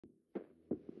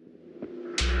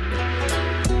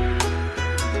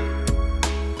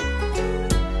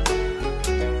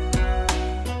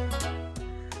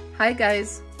Hi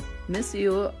guys, miss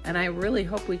you, and I really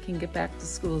hope we can get back to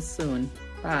school soon.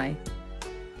 Bye.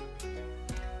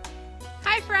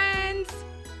 Hi friends.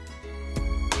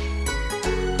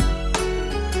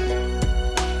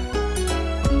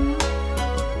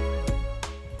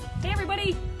 Hey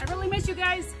everybody, I really miss you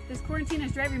guys. This quarantine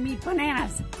is driving me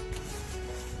bananas.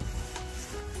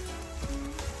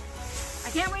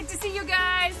 I can't wait to see you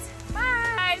guys.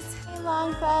 Bye. Hey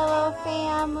Longfellow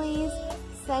families,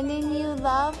 sending you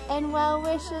love and well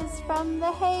wishes from the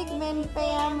Hagman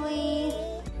family.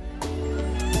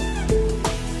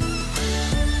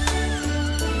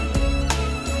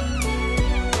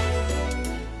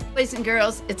 Boys and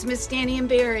girls, it's Miss Danny and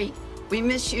Barry. We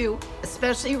miss you,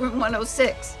 especially room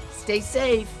 106. Stay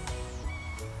safe.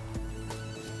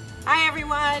 Hi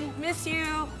everyone, miss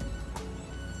you.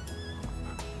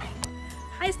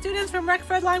 Hi students from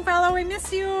Rexford Longfellow, we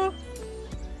miss you.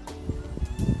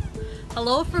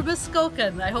 Hello from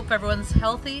Muskokan. I hope everyone's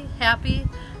healthy, happy.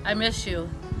 I miss you.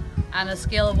 On a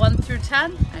scale of 1 through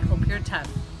 10, I hope you're 10.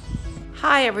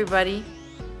 Hi everybody,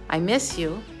 I miss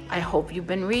you. I hope you've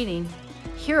been reading.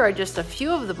 Here are just a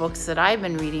few of the books that I've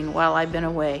been reading while I've been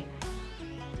away.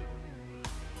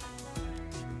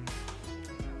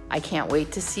 I can't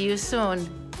wait to see you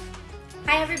soon.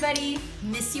 Hi everybody,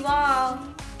 miss you all.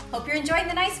 Hope you're enjoying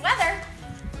the nice weather.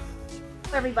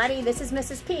 Hello everybody, this is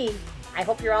Mrs. P. I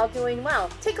hope you're all doing well.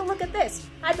 Take a look at this.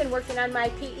 I've been working on my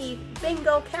PE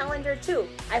bingo calendar too.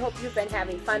 I hope you've been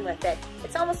having fun with it.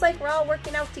 It's almost like we're all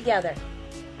working out together.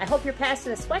 I hope you're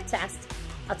passing the sweat test.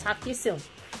 I'll talk to you soon.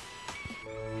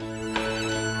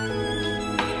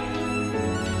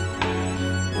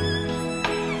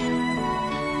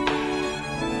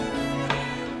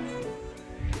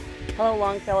 Hello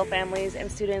Longfellow families and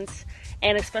students,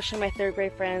 and especially my third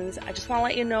grade friends. I just want to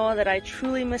let you know that I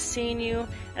truly miss seeing you,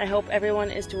 and I hope everyone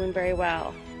is doing very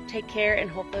well. Take care, and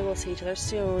hopefully we'll see each other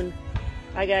soon.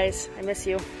 Bye guys, I miss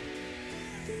you.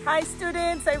 Hi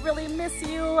students, I really miss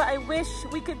you. I wish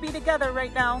we could be together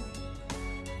right now.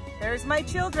 There's my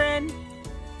children.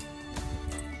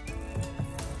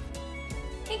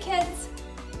 Hey kids,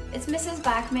 it's Mrs.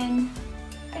 Bachman.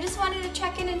 I just wanted to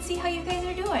check in and see how you guys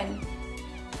are doing.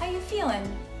 How you feeling?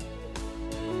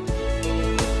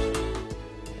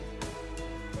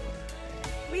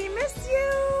 We miss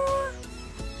you.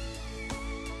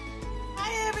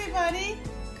 Hi everybody,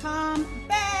 come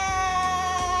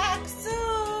back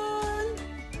soon.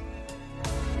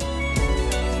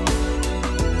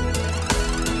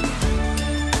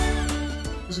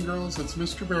 Boys and girls, it's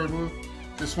Mr. Bairwood.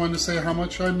 Just wanted to say how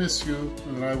much I miss you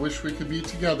and I wish we could be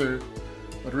together.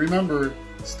 But remember,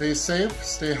 stay safe,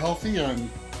 stay healthy, and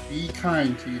be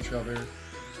kind to each other.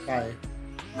 Bye.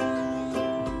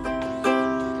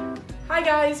 Hi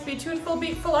guys, be tuneful,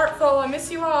 beatful, artful. I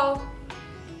miss you all.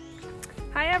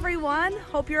 Hi everyone,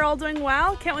 hope you're all doing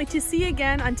well. Can't wait to see you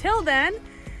again. Until then,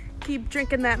 keep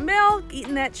drinking that milk,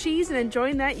 eating that cheese, and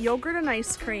enjoying that yogurt and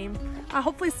ice cream. I'll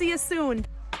hopefully see you soon.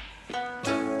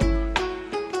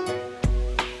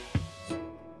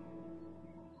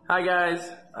 Hi guys,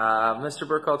 Mr.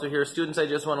 Burkhalter here. Students, I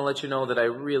just want to let you know that I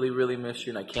really miss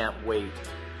you and I can't wait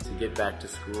to get back to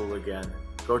school again.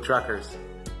 Go Truckers!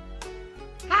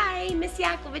 Hi, Miss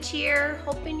Yakovich here.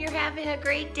 Hoping you're having a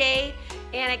great day,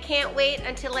 and I can't wait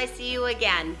until I see you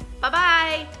again.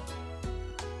 Bye-bye.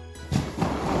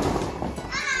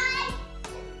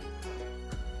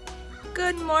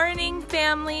 Good morning,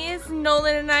 families.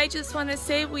 Nolan and I just want to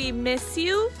say we miss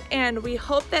you, and we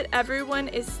hope that everyone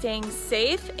is staying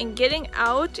safe and getting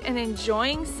out and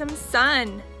enjoying some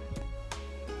sun.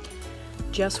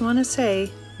 Just want to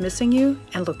say, missing you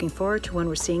and looking forward to when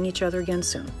we're seeing each other again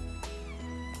soon.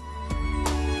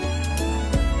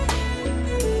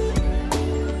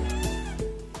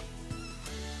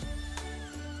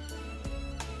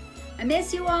 I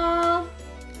miss you all.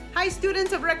 Hi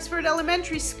students of Rexford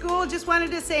Elementary School, just wanted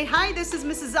to say hi, this is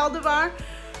Mrs. Aldevar,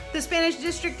 the Spanish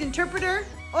District Interpreter.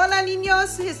 Hola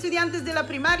niños, estudiantes de la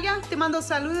primaria, te mando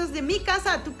saludos de mi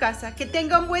casa a tu casa. Que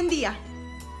tenga un buen día.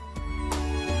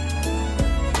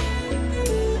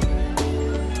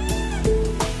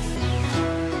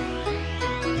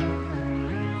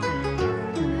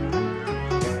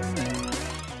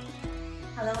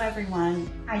 Hello everyone,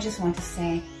 I just want to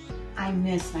say I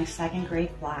miss my second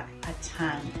grade block a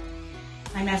ton.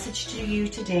 My message to you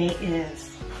today is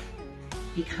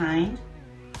be kind,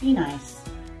 be nice,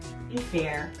 be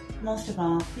fair, most of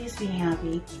all, please be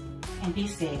happy and be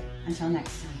safe. Until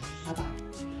next time, bye-bye.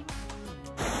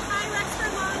 Hi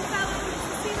Rexford Longfellow,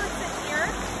 Mrs. Severson here.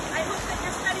 I hope that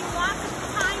you're spending lots of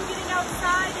time getting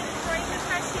outside and enjoying the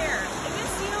fresh air. I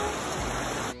miss you.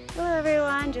 Hello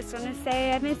everyone, just want to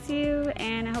say I miss you,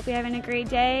 and I hope you're having a great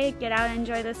day. Get out and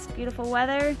enjoy this beautiful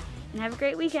weather, and have a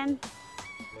great weekend.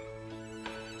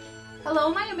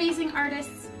 Hello, my amazing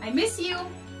artists. I miss you.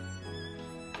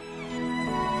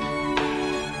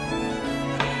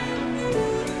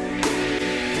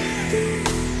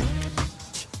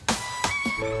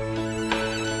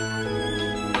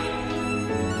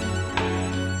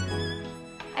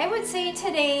 I would say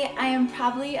today I am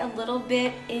probably a little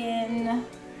bit in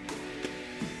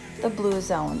the blue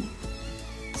zone.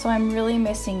 So I'm really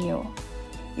missing you.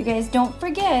 You guys don't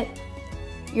forget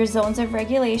your zones of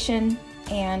regulation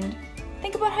and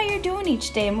think about how you're doing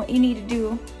each day and what you need to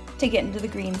do to get into the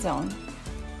green zone.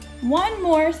 One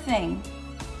more thing.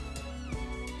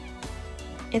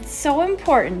 It's so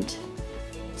important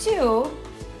to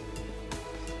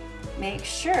make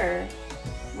sure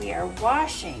we are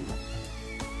washing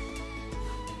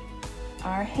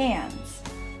our hands.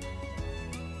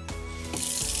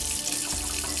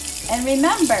 And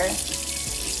remember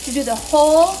to do the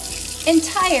whole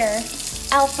entire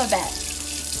alphabet.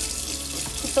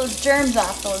 Get those germs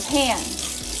off those hands.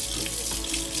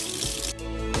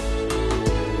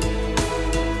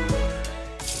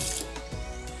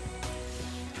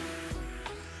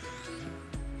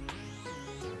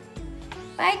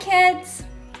 Bye, kids.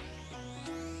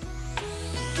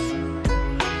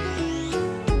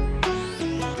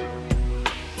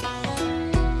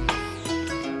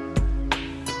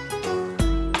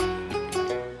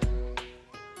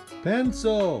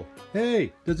 Pencil!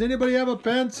 Hey, does anybody have a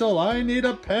pencil? I need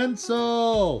a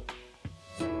pencil!